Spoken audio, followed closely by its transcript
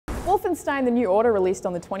Wolfenstein: The New Order released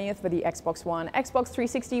on the 20th for the Xbox One, Xbox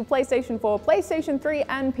 360, PlayStation 4, PlayStation 3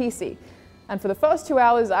 and PC. And for the first 2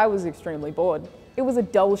 hours I was extremely bored. It was a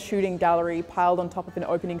dull shooting gallery piled on top of an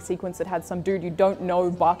opening sequence that had some dude you don't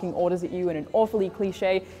know barking orders at you in an awfully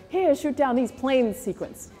cliche, "Here, shoot down these planes"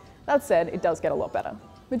 sequence. That said, it does get a lot better.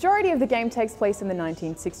 Majority of the game takes place in the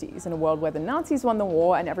 1960s, in a world where the Nazis won the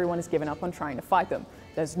war and everyone has given up on trying to fight them.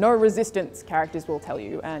 There's no resistance, characters will tell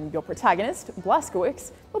you, and your protagonist,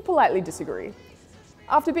 Blazkowicz, will politely disagree.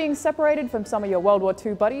 After being separated from some of your World War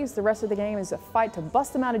II buddies, the rest of the game is a fight to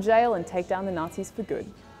bust them out of jail and take down the Nazis for good.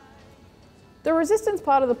 The resistance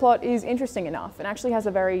part of the plot is interesting enough and actually has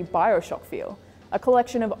a very Bioshock feel. A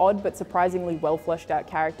collection of odd but surprisingly well fleshed out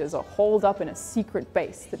characters are holed up in a secret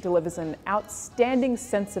base that delivers an outstanding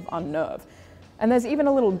sense of unnerve. And there's even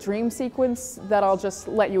a little dream sequence that I'll just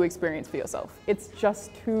let you experience for yourself. It's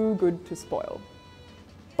just too good to spoil.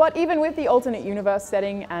 But even with the alternate universe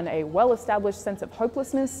setting and a well-established sense of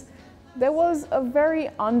hopelessness, there was a very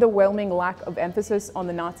underwhelming lack of emphasis on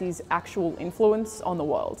the Nazis' actual influence on the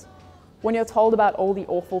world. When you're told about all the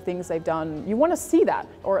awful things they've done, you want to see that,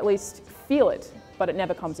 or at least feel it, but it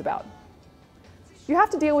never comes about. You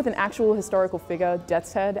have to deal with an actual historical figure,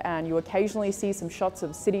 Death's Head, and you occasionally see some shots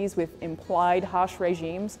of cities with implied harsh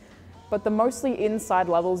regimes, but the mostly inside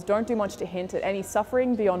levels don't do much to hint at any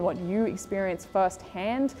suffering beyond what you experience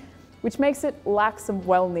firsthand, which makes it lack some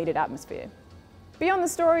well-needed atmosphere. Beyond the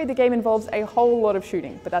story, the game involves a whole lot of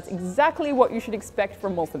shooting, but that's exactly what you should expect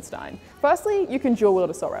from Wolfenstein. Firstly, you can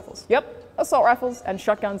dual-wield assault rifles. Yep, assault rifles and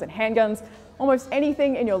shotguns and handguns. Almost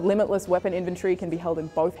anything in your limitless weapon inventory can be held in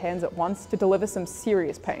both hands at once to deliver some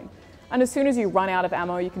serious pain. And as soon as you run out of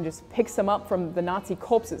ammo, you can just pick some up from the Nazi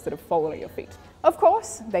corpses that have fallen at your feet. Of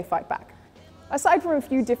course, they fight back. Aside from a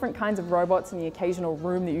few different kinds of robots and the occasional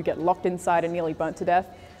room that you get locked inside and nearly burnt to death,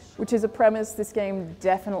 which is a premise this game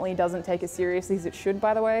definitely doesn't take as seriously as it should,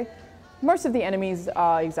 by the way, most of the enemies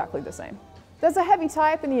are exactly the same. There's a heavy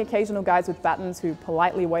type and the occasional guys with batons who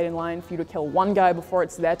politely wait in line for you to kill one guy before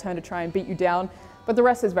it's their turn to try and beat you down, but the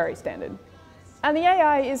rest is very standard. And the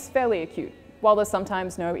AI is fairly acute. While they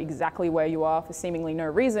sometimes know exactly where you are for seemingly no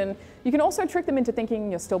reason, you can also trick them into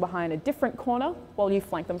thinking you're still behind a different corner while you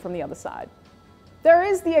flank them from the other side. There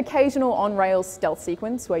is the occasional on-rails stealth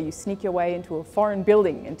sequence where you sneak your way into a foreign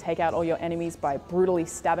building and take out all your enemies by brutally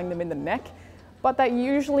stabbing them in the neck, but that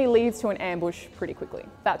usually leads to an ambush pretty quickly.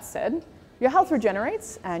 That said, your health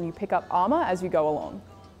regenerates and you pick up armor as you go along,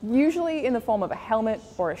 usually in the form of a helmet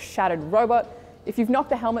or a shattered robot if you've knocked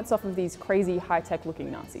the helmets off of these crazy high-tech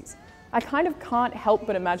looking Nazis. I kind of can't help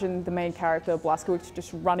but imagine the main character, Blazkowicz,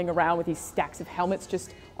 just running around with these stacks of helmets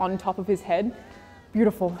just on top of his head.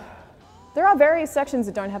 Beautiful. There are various sections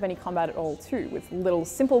that don't have any combat at all too, with little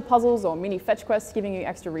simple puzzles or mini fetch quests giving you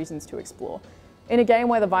extra reasons to explore. In a game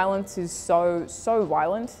where the violence is so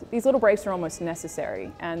violent, these little breaks are almost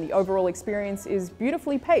necessary, and the overall experience is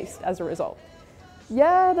beautifully paced as a result.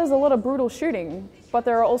 Yeah, there's a lot of brutal shooting, but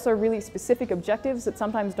there are also really specific objectives that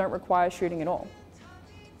sometimes don't require shooting at all.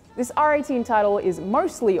 This R18 title is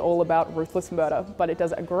mostly all about ruthless murder, but it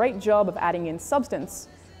does a great job of adding in substance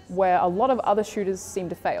where a lot of other shooters seem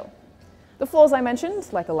to fail. The flaws I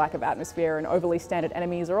mentioned, like a lack of atmosphere and overly standard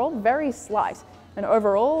enemies, are all very slight, and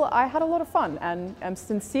overall, I had a lot of fun and am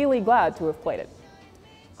sincerely glad to have played it.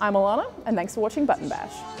 I'm Alanah, and thanks for watching Button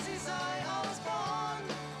Bash.